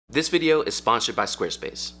This video is sponsored by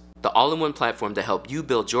Squarespace, the all-in-one platform to help you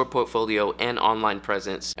build your portfolio and online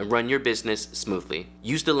presence and run your business smoothly.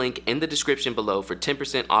 Use the link in the description below for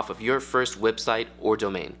 10% off of your first website or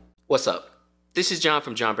domain. What's up? This is John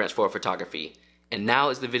from John Branch 4 Photography, and now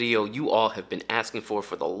is the video you all have been asking for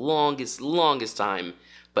the longest time,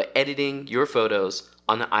 but editing your photos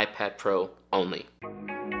on the iPad Pro only.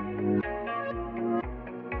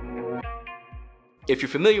 If you're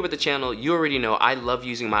familiar with the channel, you already know I love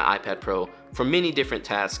using my iPad Pro for many different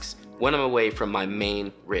tasks when I'm away from my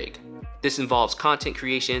main rig. This involves content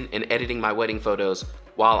creation and editing my wedding photos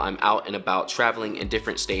while I'm out and about traveling in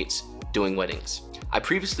different states doing weddings. I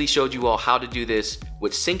previously showed you all how to do this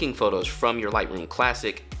with syncing photos from your Lightroom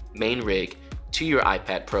Classic main rig to your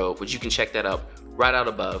iPad Pro, which you can check that out right out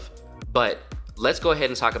above. But let's go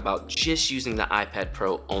ahead and talk about just using the iPad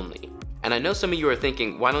Pro only. And I know some of you are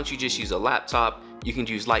thinking, why don't you just use a laptop? You can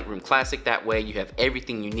use Lightroom Classic, that way you have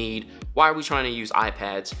everything you need. Why are we trying to use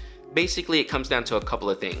iPads? Basically, it comes down to a couple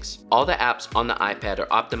of things. All the apps on the iPad are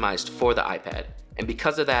optimized for the iPad, and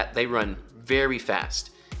because of that, they run very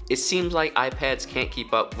fast. It seems like iPads can't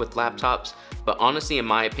keep up with laptops, but honestly, in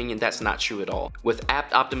my opinion, that's not true at all. With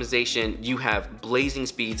app optimization, you have blazing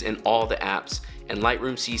speeds in all the apps, and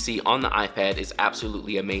Lightroom CC on the iPad is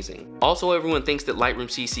absolutely amazing. Also, everyone thinks that Lightroom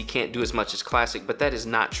CC can't do as much as Classic, but that is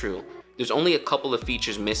not true. There's only a couple of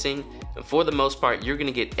features missing, and for the most part, you're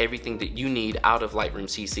gonna get everything that you need out of Lightroom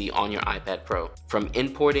CC on your iPad Pro. From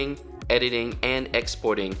importing, editing, and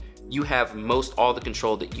exporting, you have most all the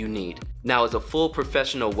control that you need. Now, as a full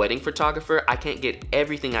professional wedding photographer, I can't get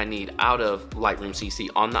everything I need out of Lightroom CC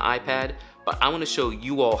on the iPad, but I wanna show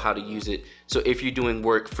you all how to use it. So if you're doing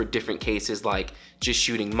work for different cases like just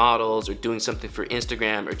shooting models or doing something for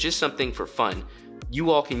Instagram or just something for fun, you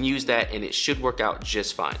all can use that and it should work out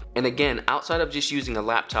just fine. And again, outside of just using a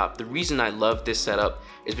laptop, the reason I love this setup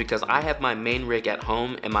is because I have my main rig at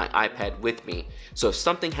home and my iPad with me. So if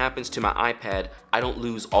something happens to my iPad, I don't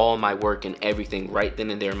lose all my work and everything right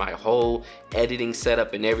then and there. My whole editing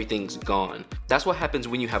setup and everything's gone. That's what happens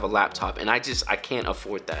when you have a laptop, and I can't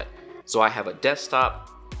afford that. So I have a desktop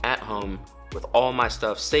at home with all my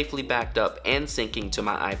stuff safely backed up and syncing to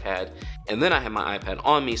my iPad. And then I have my iPad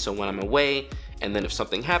on me, so when I'm away, and then if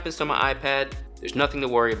something happens to my iPad, there's nothing to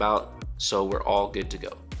worry about, so we're all good to go.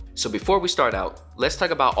 So before we start out, let's talk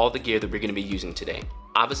about all the gear that we're gonna be using today.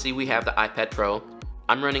 Obviously, we have the iPad Pro.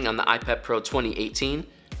 I'm running on the iPad Pro 2018,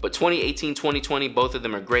 but 2018, 2020, both of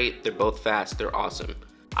them are great. They're both fast, they're awesome.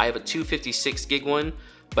 I have a 256 gig one,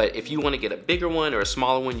 but if you wanna get a bigger one or a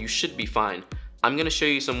smaller one, you should be fine. I'm gonna show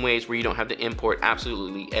you some ways where you don't have to import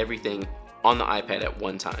absolutely everything on the iPad at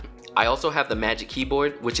one time. I also have the Magic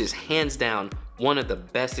Keyboard, which is hands down one of the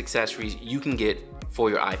best accessories you can get for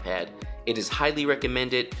your iPad. It is highly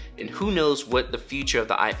recommended, and who knows what the future of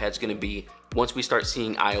the iPad is gonna be once we start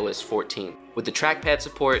seeing iOS 14. With the trackpad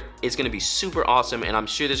support, it's gonna be super awesome, and I'm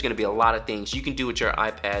sure there's gonna be a lot of things you can do with your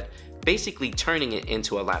iPad, basically turning it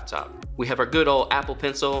into a laptop. We have our good old Apple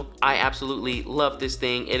Pencil. I absolutely love this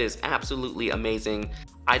thing. It is absolutely amazing.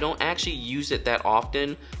 I don't actually use it that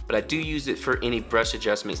often, but I do use it for any brush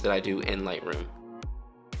adjustments that I do in Lightroom.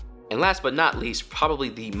 And last but not least, probably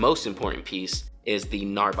the most important piece is the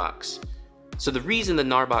NAR box. So the reason the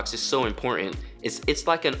NAR box is so important is it's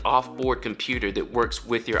like an off-board computer that works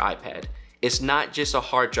with your iPad. It's not just a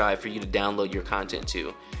hard drive for you to download your content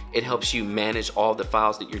to. It helps you manage all the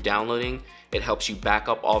files that you're downloading. It helps you back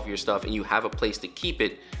up all of your stuff, and you have a place to keep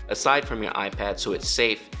it aside from your iPad so it's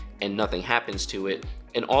safe and nothing happens to it.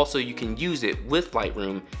 And also you can use it with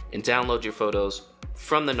Lightroom and download your photos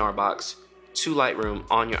from the NAR box to Lightroom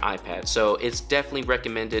on your iPad. So it's definitely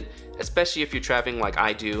recommended, especially if you're traveling like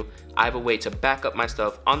I do. I have a way to back up my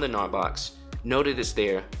stuff on the NAR box, know that it's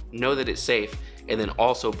there, know that it's safe, and then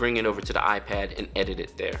also bring it over to the iPad and edit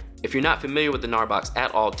it there. If you're not familiar with the NAR box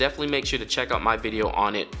at all, definitely make sure to check out my video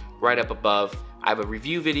on it right up above. I have a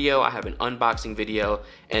review video, I have an unboxing video,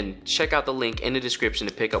 and check out the link in the description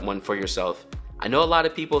to pick up one for yourself. I know a lot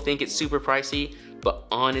of people think it's super pricey, but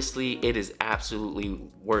honestly, it is absolutely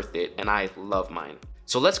worth it, and I love mine.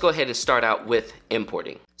 So let's go ahead and start out with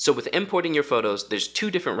importing. So with importing your photos, there's two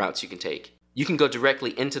different routes you can take. You can go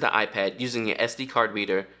directly into the iPad using your SD card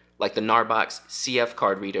reader, like the NARBox CF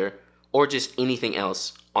card reader, or just anything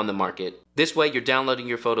else on the market. This way, you're downloading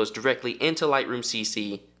your photos directly into Lightroom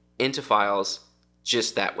CC, into files,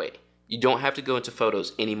 just that way. You don't have to go into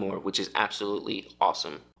Photos anymore, which is absolutely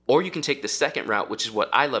awesome. Or you can take the second route, which is what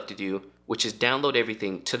I love to do, which is download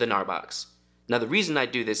everything to the NAR box. Now the reason I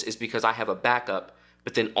do this is because I have a backup,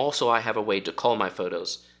 but then also I have a way to cull my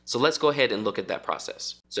photos. So let's go ahead and look at that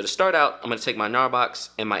process. So to start out, I'm going to take my NAR box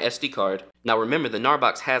and my SD card. Now remember, the NAR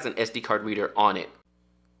box has an SD card reader on it.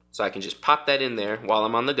 So I can just pop that in there while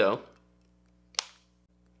I'm on the go.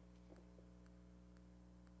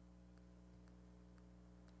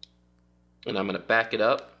 And I'm going to back it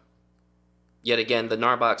up. Yet again, the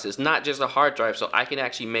NAR box is not just a hard drive, so I can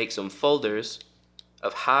actually make some folders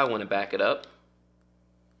of how I want to back it up.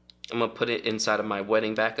 I'm going to put it inside of my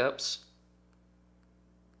wedding backups.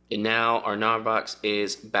 And now our NAR box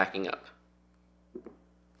is backing up.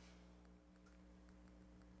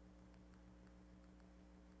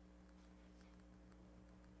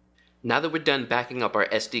 Now that we're done backing up our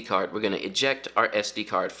SD card, we're going to eject our SD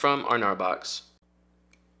card from our NAR box.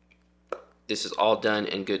 This is all done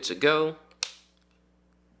and good to go.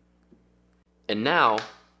 And now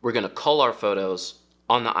we're going to cull our photos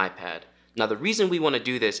on the iPad. Now the reason we want to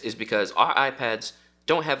do this is because our iPads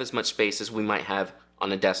don't have as much space as we might have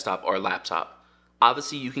on a desktop or a laptop.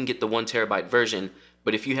 Obviously you can get the 1 terabyte version,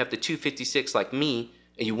 but if you have the 256 like me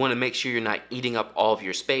and you want to make sure you're not eating up all of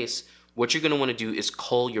your space, what you're going to want to do is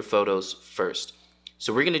cull your photos first.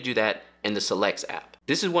 So we're going to do that in the Selects app.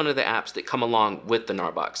 This is one of the apps that come along with the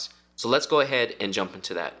NAR box. So let's go ahead and jump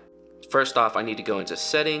into that. First off, I need to go into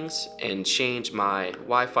settings and change my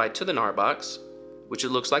Wi-Fi to the NAR box, which it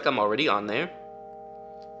looks like I'm already on there.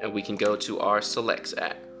 And we can go to our Selects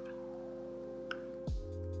app.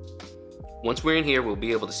 Once we're in here, we'll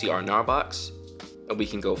be able to see our NAR box, and we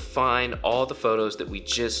can go find all the photos that we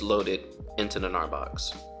just loaded into the NAR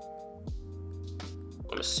box.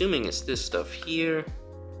 I'm assuming it's this stuff here.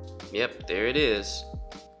 Yep, there it is.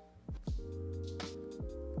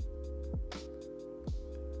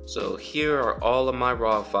 So here are all of my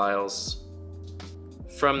raw files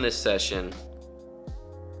from this session.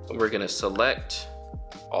 We're gonna select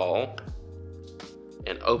all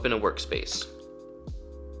and open a workspace.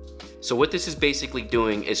 So what this is basically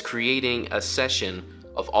doing is creating a session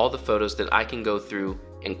of all the photos that I can go through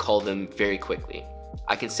and cull them very quickly.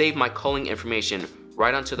 I can save my culling information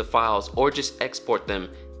right onto the files or just export them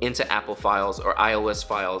into Apple files or iOS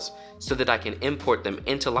files so that I can import them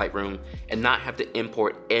into Lightroom and not have to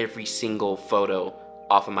import every single photo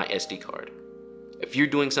off of my SD card. If you're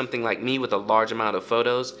doing something like me with a large amount of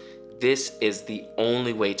photos, this is the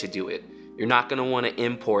only way to do it. You're not going to want to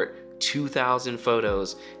import 2,000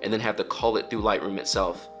 photos and then have to cull it through Lightroom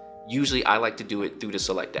itself. Usually I like to do it through the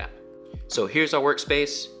Select app. So here's our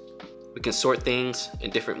workspace. We can sort things in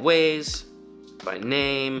different ways, by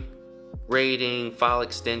name, rating, file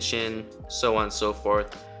extension, so on and so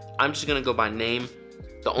forth. I'm just gonna go by name.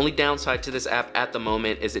 The only downside to this app at the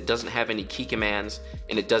moment is it doesn't have any key commands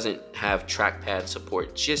and it doesn't have trackpad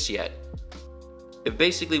support just yet. But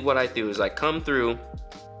basically what I do is I come through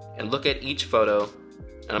and look at each photo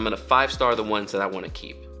and I'm gonna 5-star the ones that I wanna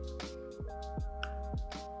keep.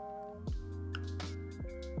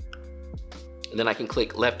 And then I can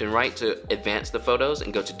click left and right to advance the photos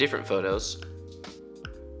and go to different photos.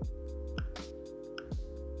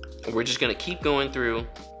 And we're just gonna keep going through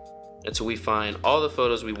until we find all the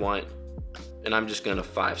photos we want, and I'm just gonna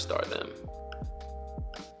 5-star them.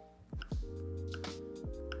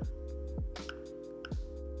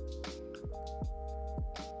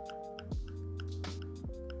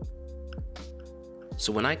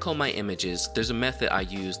 So when I cull my images, there's a method I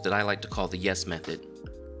use that I like to call the yes method.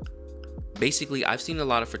 Basically, I've seen a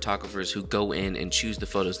lot of photographers who go in and choose the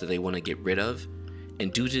photos that they want to get rid of,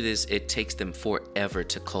 and due to this, it takes them forever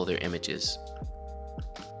to cull their images.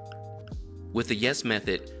 With the yes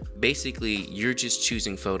method, basically you're just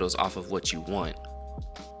choosing photos off of what you want.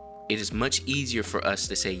 It is much easier for us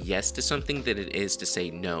to say yes to something than it is to say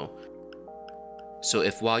no. So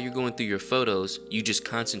if while you're going through your photos, you just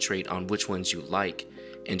concentrate on which ones you like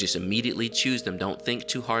and just immediately choose them, don't think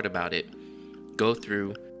too hard about it, go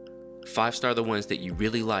through, 5-star the ones that you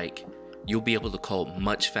really like, you'll be able to cull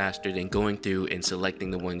much faster than going through and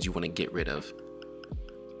selecting the ones you want to get rid of.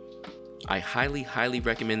 I highly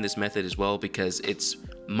recommend this method as well because it's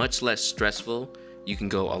much less stressful, you can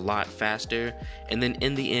go a lot faster, and then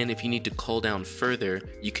in the end, if you need to cull down further,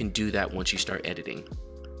 you can do that once you start editing.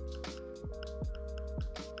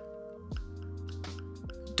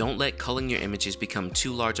 Don't let culling your images become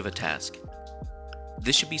too large of a task.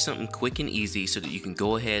 This should be something quick and easy so that you can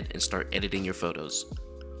go ahead and start editing your photos.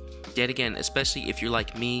 Yet again, especially if you're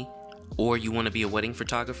like me or you want to be a wedding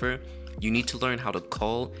photographer, you need to learn how to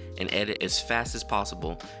cull and edit as fast as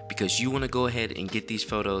possible because you want to go ahead and get these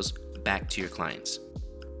photos back to your clients.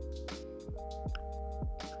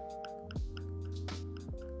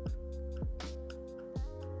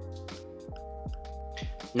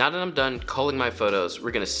 Now that I'm done culling my photos,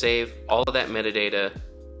 we're going to save all of that metadata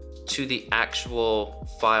to the actual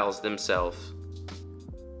files themselves.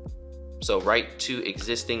 So right to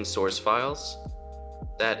existing source files.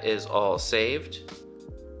 That is all saved.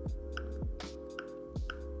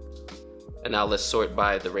 And now let's sort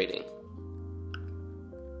by the rating.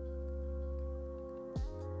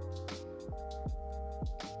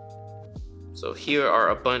 So here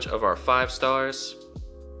are a bunch of our 5 stars.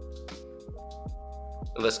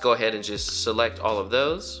 And let's go ahead and just select all of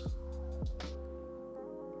those.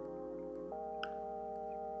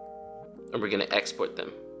 And we're going to export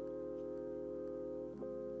them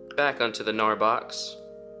back onto the NAR box.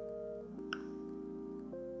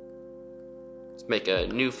 Let's make a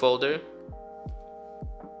new folder.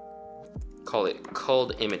 Call it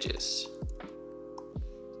Culled Images.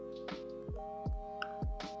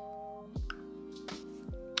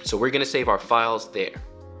 So we're going to save our files there.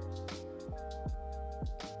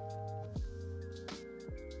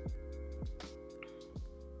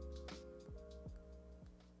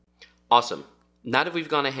 Awesome. Now that we've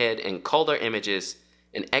gone ahead and culled our images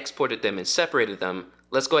and exported them and separated them,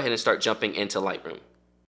 let's go ahead and start jumping into Lightroom.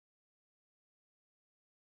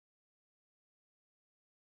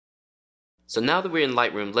 So now that we're in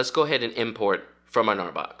Lightroom, let's go ahead and import from our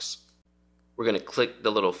NAR box. We're going to click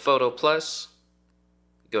the little photo plus,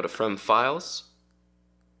 go to From Files.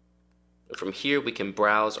 And from here we can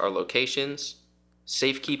browse our locations.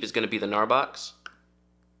 Safekeep is going to be the NAR box.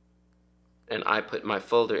 And I put my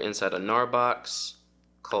folder inside a NAR box,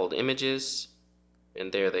 Culled Images,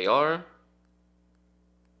 and there they are.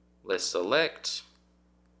 Let's select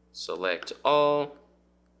all,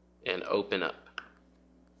 and open up.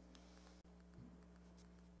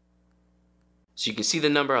 So you can see the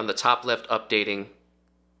number on the top left updating.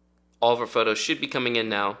 All of our photos should be coming in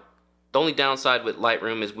now. The only downside with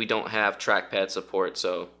Lightroom is we don't have trackpad support,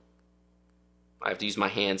 so I have to use my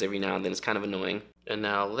hands every now and then. It's kind of annoying. And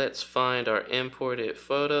now let's find our imported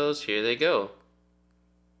photos. Here they go.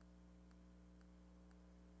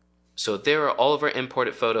 So there are all of our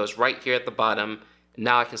imported photos right here at the bottom.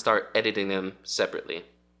 Now I can start editing them separately.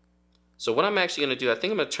 So what I'm actually going to do, I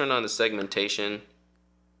think I'm going to turn on the segmentation,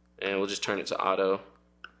 and we'll just turn it to auto.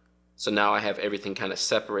 So now I have everything kind of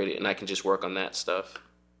separated and I can just work on that stuff.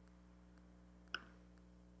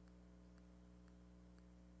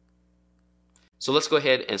 So let's go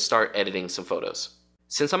ahead and start editing some photos.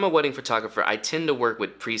 Since I'm a wedding photographer, I tend to work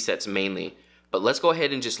with presets mainly, but let's go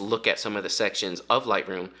ahead and just look at some of the sections of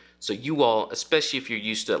Lightroom so you all, especially if you're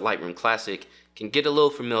used to Lightroom Classic, can get a little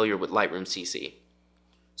familiar with Lightroom CC.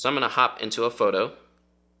 So I'm going to hop into a photo.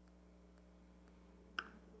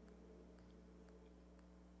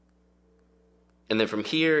 And then from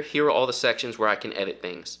here are all the sections where I can edit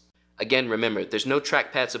things. Again, remember, there's no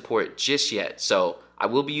trackpad support just yet, so I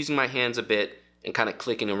will be using my hands a bit and kind of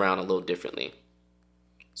clicking around a little differently.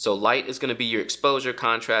 So light is going to be your exposure,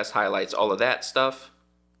 contrast, highlights, all of that stuff.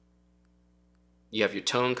 You have your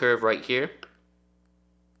tone curve right here.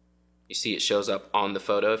 You see it shows up on the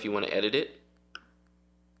photo if you want to edit it.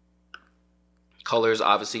 Colors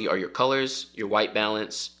obviously are your colors, your white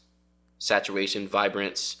balance, saturation,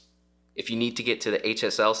 vibrance. If you need to get to the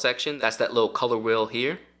HSL section, that's that little color wheel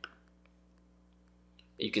here.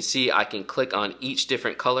 You can see I can click on each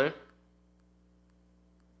different color.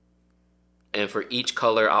 And for each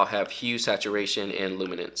color, I'll have hue, saturation, and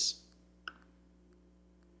luminance.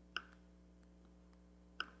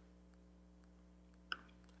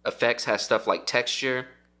 Effects has stuff like texture,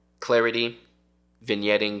 clarity,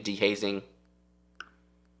 vignetting, dehazing.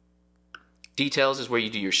 Details is where you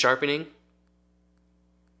do your sharpening.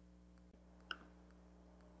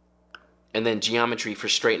 And then geometry for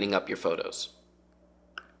straightening up your photos.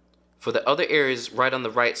 For the other areas right on the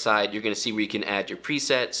right side, you're going to see where you can add your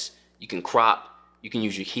presets, you can crop, you can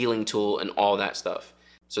use your healing tool, and all that stuff.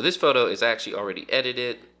 So this photo is actually already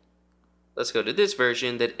edited. Let's go to this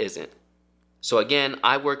version that isn't. So again,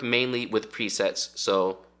 I work mainly with presets.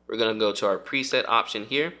 So we're going to go to our preset option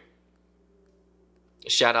here.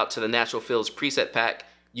 Shout out to the Natural Fills preset pack.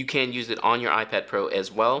 You can use it on your iPad Pro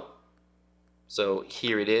as well. So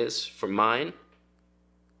here it is for mine.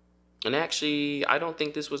 And actually, I don't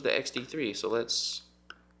think this was the XD3, so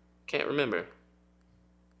can't remember.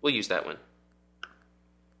 We'll use that one.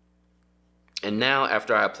 And now,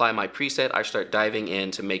 after I apply my preset, I start diving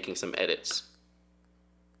into making some edits.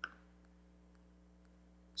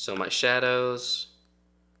 So my shadows,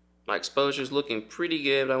 my exposure is looking pretty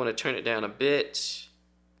good, but I want to turn it down a bit.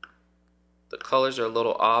 The colors are a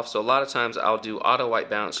little off, so a lot of times I'll do auto white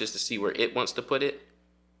balance just to see where it wants to put it.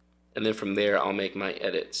 And then from there, I'll make my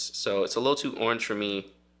edits. So it's a little too orange for me,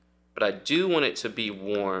 but I do want it to be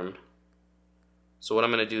warm. So what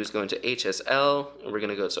I'm going to do is go into HSL, and we're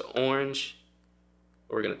going to go to orange.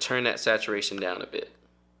 We're going to turn that saturation down a bit.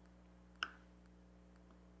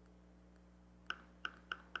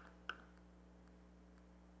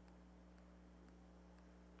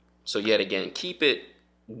 So yet again, keep it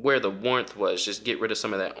where the warmth was. Just get rid of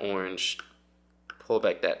some of that orange. Pull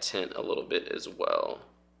back that tint a little bit as well.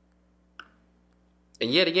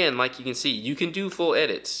 And yet again, like you can see, you can do full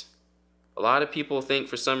edits. A lot of people think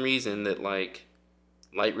for some reason that like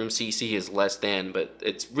Lightroom CC is less than, but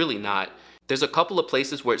it's really not. There's a couple of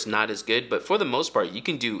places where it's not as good, but for the most part, you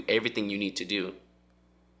can do everything you need to do.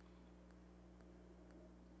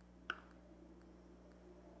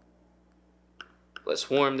 Let's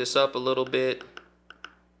warm this up a little bit.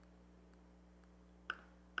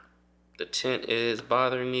 The tint is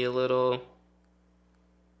bothering me a little.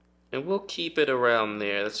 And we'll keep it around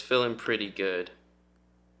there. That's feeling pretty good.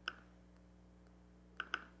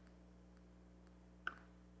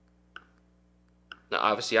 Now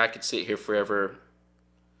obviously I could sit here forever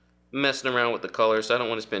messing around with the color, so I don't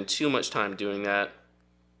want to spend too much time doing that.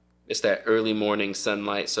 It's that early morning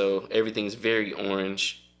sunlight, so everything's very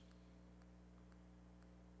orange.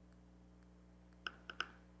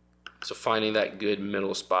 So finding that good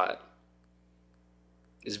middle spot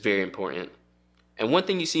is very important. And one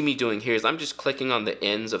thing you see me doing here is I'm just clicking on the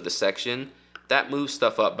ends of the section. That moves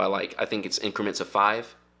stuff up by like, I think it's increments of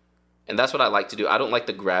 5. And that's what I like to do. I don't like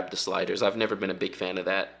to grab the sliders. I've never been a big fan of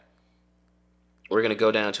that. We're going to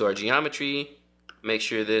go down to our geometry, make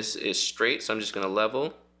sure this is straight. So I'm just going to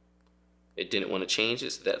level. It didn't want to change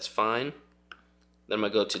it, so that's fine. Then I'm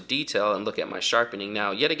going to go to detail and look at my sharpening.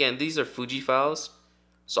 Now, yet again, these are Fuji files.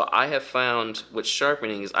 So I have found with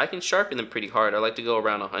sharpening is I can sharpen them pretty hard. I like to go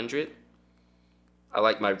around 100. I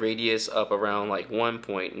like my radius up around like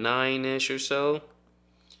 1.9-ish or so.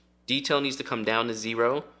 Detail needs to come down to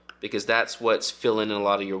 0 because that's what's filling in a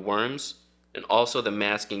lot of your worms. And also the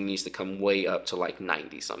masking needs to come way up to like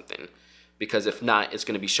 90 something. Because if not, it's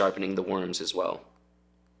going to be sharpening the worms as well.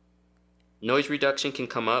 Noise reduction can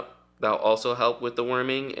come up. That'll also help with the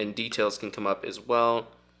worming, and details can come up as well,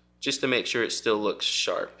 just to make sure it still looks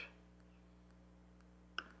sharp.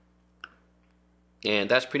 And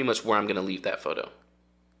that's pretty much where I'm going to leave that photo.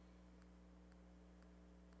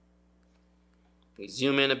 We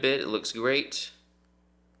zoom in a bit, it looks great.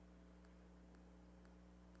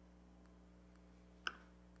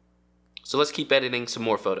 So let's keep editing some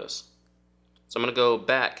more photos. So I'm going to go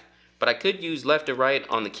back, but I could use left or right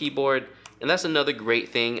on the keyboard, and that's another great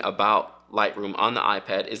thing about Lightroom on the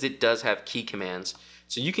iPad is it does have key commands.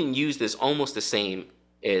 So you can use this almost the same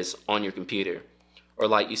as on your computer. Or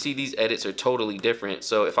like you see these edits are totally different.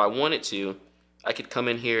 So if I wanted to, I could come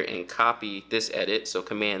in here and copy this edit. So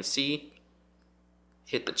Command C,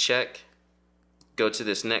 hit the check, go to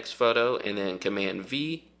this next photo, and then Command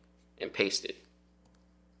V and paste it.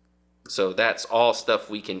 So that's all stuff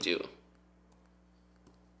we can do.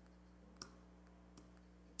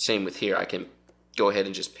 Same with here, I can go ahead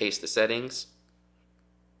and just paste the settings.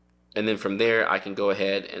 And then from there, I can go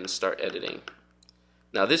ahead and start editing.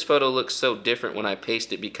 Now this photo looks so different when I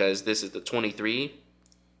paste it because this is the 23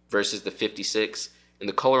 versus the 56. And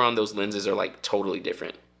the color on those lenses are like totally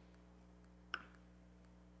different.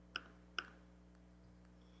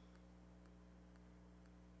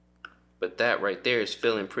 But that right there is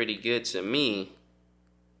feeling pretty good to me.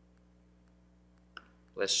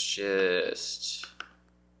 Let's just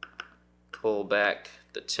pull back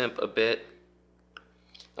the temp a bit.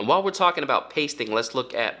 And while we're talking about pasting, let's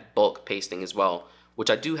look at bulk pasting as well, which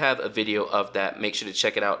I do have a video of that. Make sure to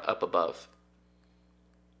check it out up above.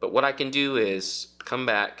 But what I can do is come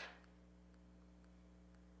back.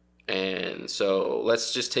 And so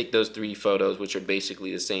let's just take those 3 photos, which are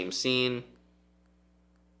basically the same scene.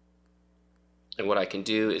 And what I can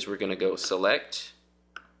do is we're going to go select.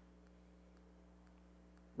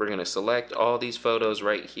 We're going to select all these photos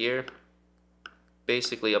right here.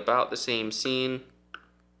 Basically about the same scene.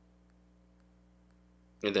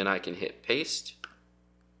 And then I can hit paste.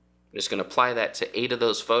 I'm just going to apply that to 8 of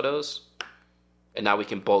those photos. And now we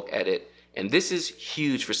can bulk edit. And this is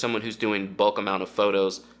huge for someone who's doing bulk amount of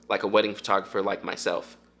photos, like a wedding photographer like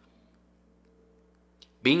myself.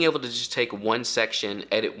 Being able to just take one section,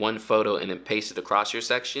 edit one photo, and then paste it across your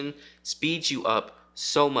section speeds you up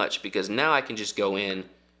so much because now I can just go in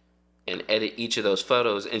and edit each of those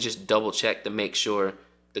photos and just double check to make sure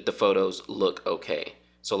that the photos look okay.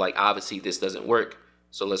 So like obviously this doesn't work.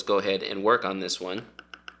 So let's go ahead and work on this one.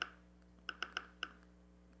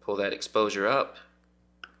 Pull that exposure up.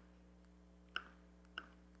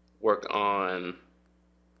 Work on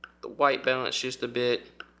the white balance just a bit.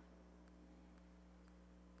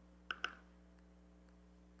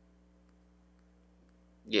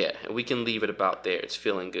 Yeah, and we can leave it about there. It's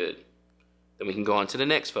feeling good. Then we can go on to the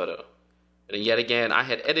next photo. And then yet again, I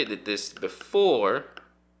had edited this before,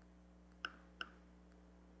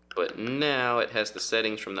 but now it has the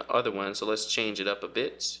settings from the other one, so let's change it up a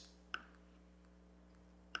bit.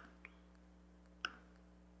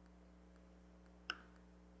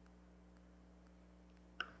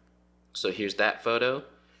 So here's that photo,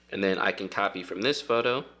 and then I can copy from this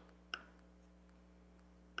photo.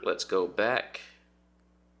 Let's go back.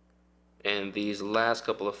 And these last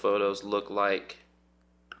couple of photos look like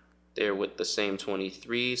they're with the same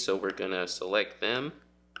 23, so we're gonna select them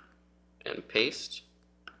and paste.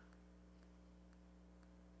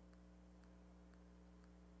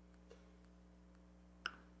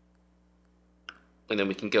 And then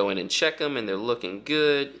we can go in and check them, and they're looking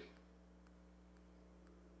good.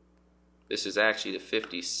 This is actually the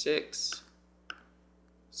 56.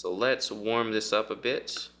 So let's warm this up a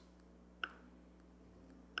bit.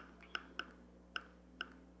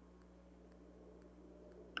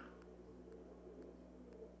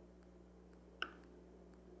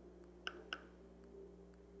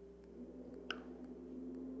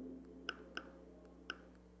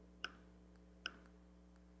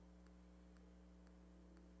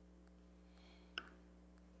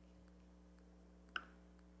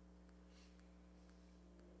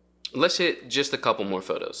 Let's hit just a couple more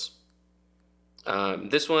photos.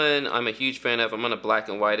 This one I'm a huge fan of. I'm gonna black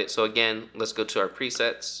and white it. So again, let's go to our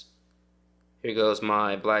presets. Here goes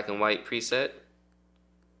my black and white preset.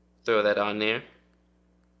 Throw that on there.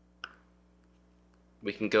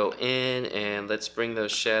 We can go in and let's bring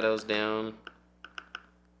those shadows down.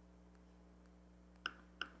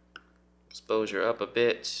 Exposure up a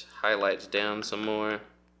bit, highlights down some more.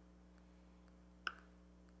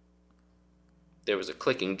 There was a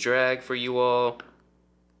clicking drag for you all.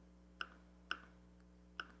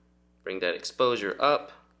 Bring that exposure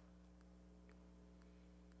up.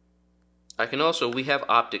 I can also, we have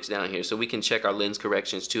optics down here, so we can check our lens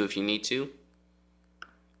corrections too if you need to.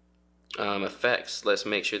 Effects, let's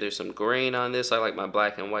make sure there's some grain on this. I like my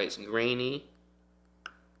black and whites grainy.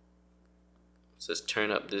 So let's turn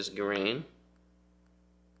up this grain.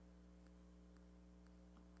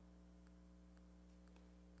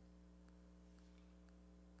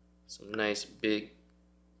 Some nice big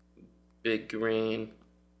grain.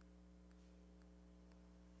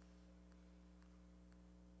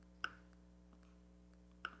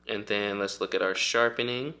 And then let's look at our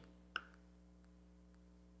sharpening.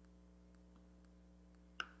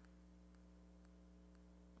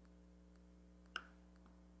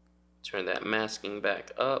 Turn that masking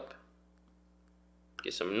back up.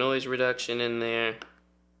 Get some noise reduction in there.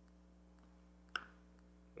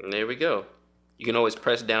 And there we go. You can always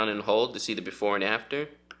press down and hold to see the before and after.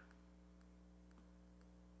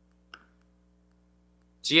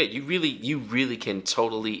 So yeah, you really can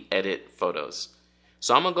totally edit photos.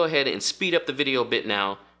 So I'm gonna go ahead and speed up the video a bit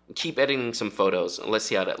now and keep editing some photos, and let's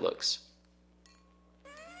see how that looks.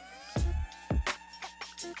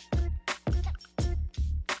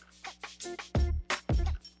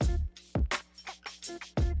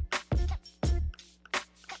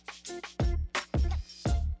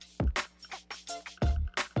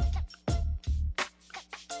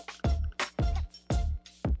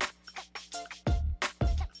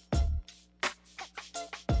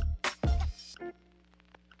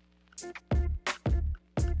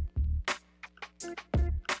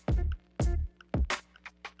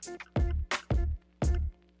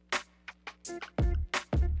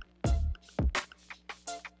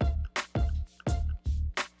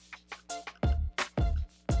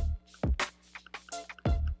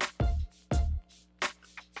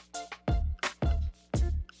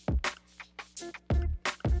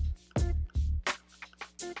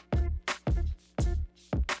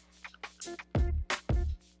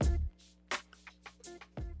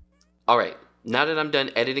 Alright, now that I'm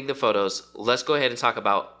done editing the photos, let's go ahead and talk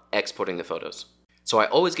about exporting the photos. So I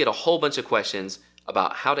always get a whole bunch of questions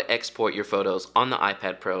about how to export your photos on the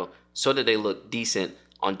iPad Pro so that they look decent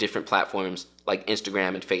on different platforms like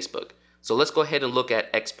Instagram and Facebook. So let's go ahead and look at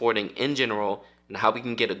exporting in general and how we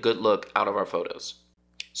can get a good look out of our photos.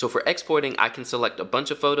 So for exporting, I can select a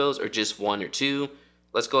bunch of photos or just one or two.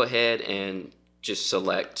 Let's go ahead and just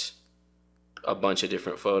select a bunch of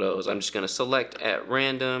different photos. I'm just going to select at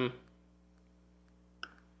random.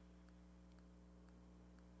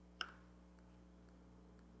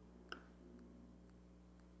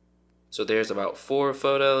 So there's about 4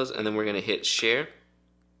 photos, and then we're going to hit share.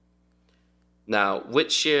 Now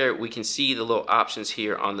with share, we can see the little options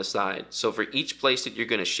here on the side. So for each place that you're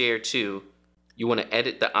going to share to, you want to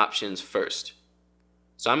edit the options first.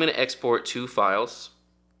 So I'm going to export 2 files.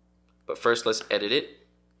 But first, let's edit it.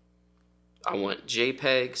 I want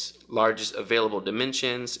JPEGs, largest available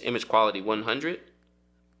dimensions, image quality 100.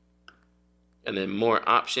 And then more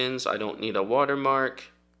options. I don't need a watermark.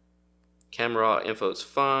 Camera info is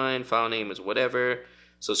fine. File name is whatever.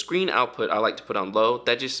 So screen output I like to put on low.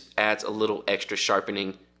 That just adds a little extra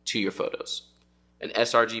sharpening to your photos. And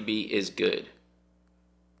sRGB is good.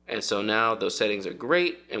 And so now those settings are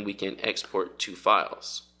great and we can export to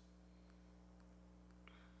files.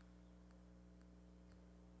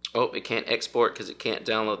 Oh, it can't export because it can't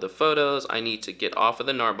download the photos. I need to get off of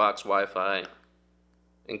the Narbox Wi-Fi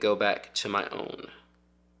and go back to my own.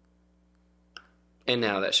 And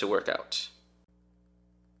now that should work out.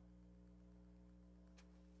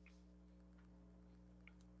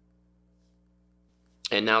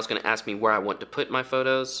 And now it's going to ask me where I want to put my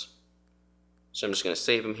photos. So I'm just going to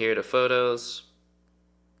save them here to photos.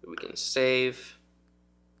 We can save.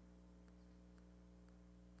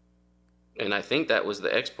 And I think that was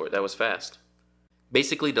the export. That was fast.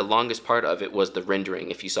 Basically, the longest part of it was the rendering,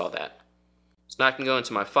 if you saw that. So now I can go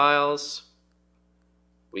into my files.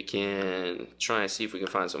 We can try and see if we can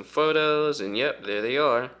find some photos. And yep, there they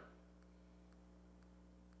are.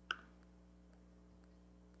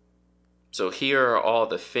 So here are all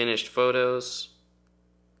the finished photos.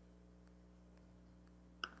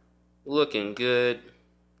 Looking good.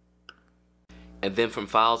 And then from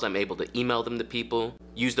files, I'm able to email them to people,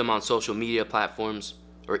 use them on social media platforms,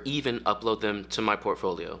 or even upload them to my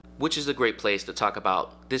portfolio, which is a great place to talk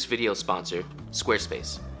about this video's sponsor,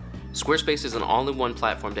 Squarespace. Squarespace is an all-in-one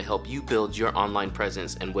platform to help you build your online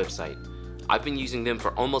presence and website. I've been using them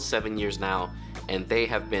for almost 7 years now, and they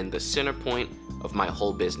have been the center point of my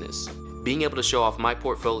whole business. Being able to show off my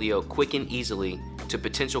portfolio quick and easily to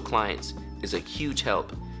potential clients is a huge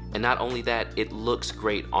help. And not only that, it looks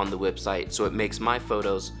great on the website, so it makes my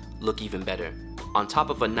photos look even better. On top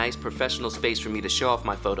of a nice professional space for me to show off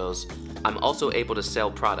my photos, I'm also able to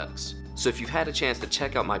sell products. So if you've had a chance to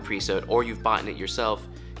check out my preset or you've bought it yourself,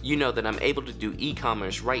 you know that I'm able to do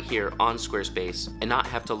e-commerce right here on Squarespace and not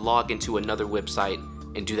have to log into another website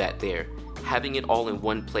and do that there. Having it all in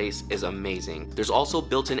one place is amazing. There's also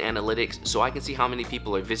built-in analytics, so I can see how many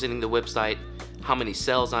people are visiting the website, how many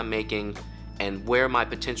sales I'm making, and where my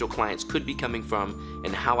potential clients could be coming from,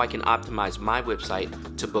 and how I can optimize my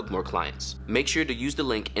website to book more clients. Make sure to use the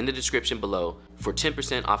link in the description below for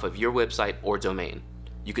 10% off of your website or domain.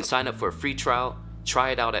 You can sign up for a free trial,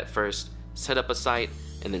 try it out at first, set up a site,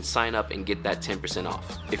 and then sign up and get that 10%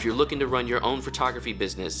 off. If you're looking to run your own photography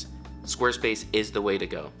business, Squarespace is the way to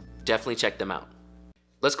go. Definitely check them out.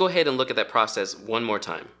 Let's go ahead and look at that process one more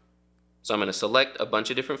time. So I'm going to select a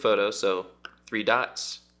bunch of different photos, so 3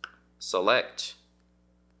 dots. Select.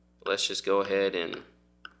 Let's just go ahead and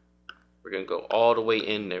we're going to go all the way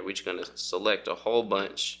in there. We're just going to select a whole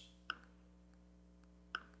bunch.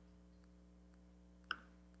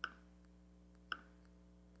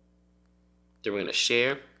 Then we're going to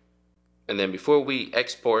share. And then before we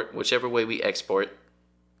export, whichever way we export,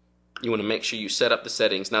 you want to make sure you set up the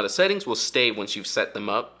settings. Now the settings will stay once you've set them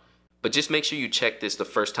up, but just make sure you check this the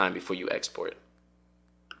first time before you export.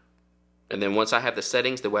 And then once I have the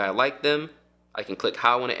settings the way I like them, I can click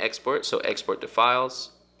how I want to export, so export to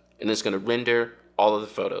files, and it's going to render all of the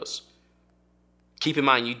photos. Keep in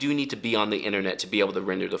mind, you do need to be on the internet to be able to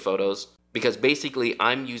render the photos, because basically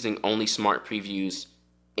I'm using only smart previews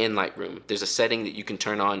in Lightroom. There's a setting that you can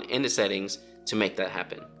turn on in the settings to make that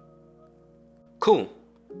happen. Cool.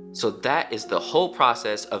 So that is the whole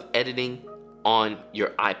process of editing on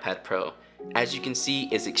your iPad Pro. As you can see,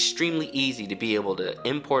 it's extremely easy to be able to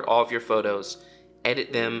import all of your photos,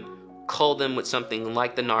 edit them, cull them with something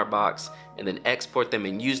like the Narbox, and then export them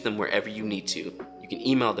and use them wherever you need to. You can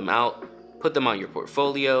email them out, put them on your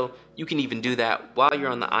portfolio. You can even do that while you're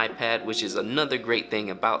on the iPad, which is another great thing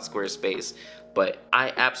about Squarespace. But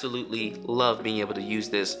I absolutely love being able to use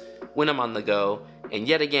this when I'm on the go. And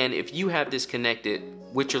yet again, if you have this connected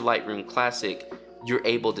with your Lightroom Classic, you're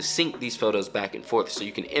able to sync these photos back and forth. So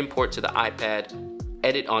you can import to the iPad,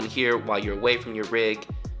 edit on here while you're away from your rig,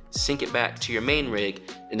 sync it back to your main rig,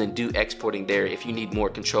 and then do exporting there if you need more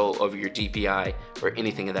control over your DPI or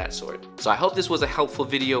anything of that sort. So I hope this was a helpful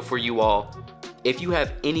video for you all. If you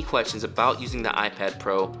have any questions about using the iPad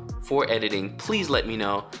Pro for editing, please let me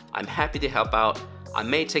know. I'm happy to help out. I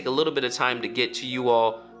may take a little bit of time to get to you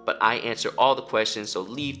all, but I answer all the questions, so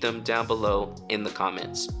leave them down below in the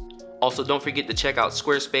comments. Also, don't forget to check out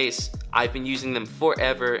Squarespace. I've been using them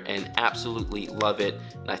forever and absolutely love it,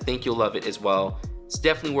 and I think you'll love it as well. It's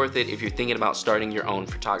definitely worth it if you're thinking about starting your own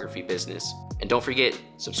photography business. And don't forget,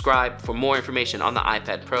 subscribe for more information on the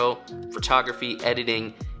iPad Pro, photography,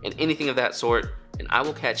 editing, and anything of that sort. and I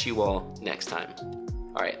will catch you all next time.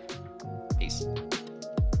 All right, peace.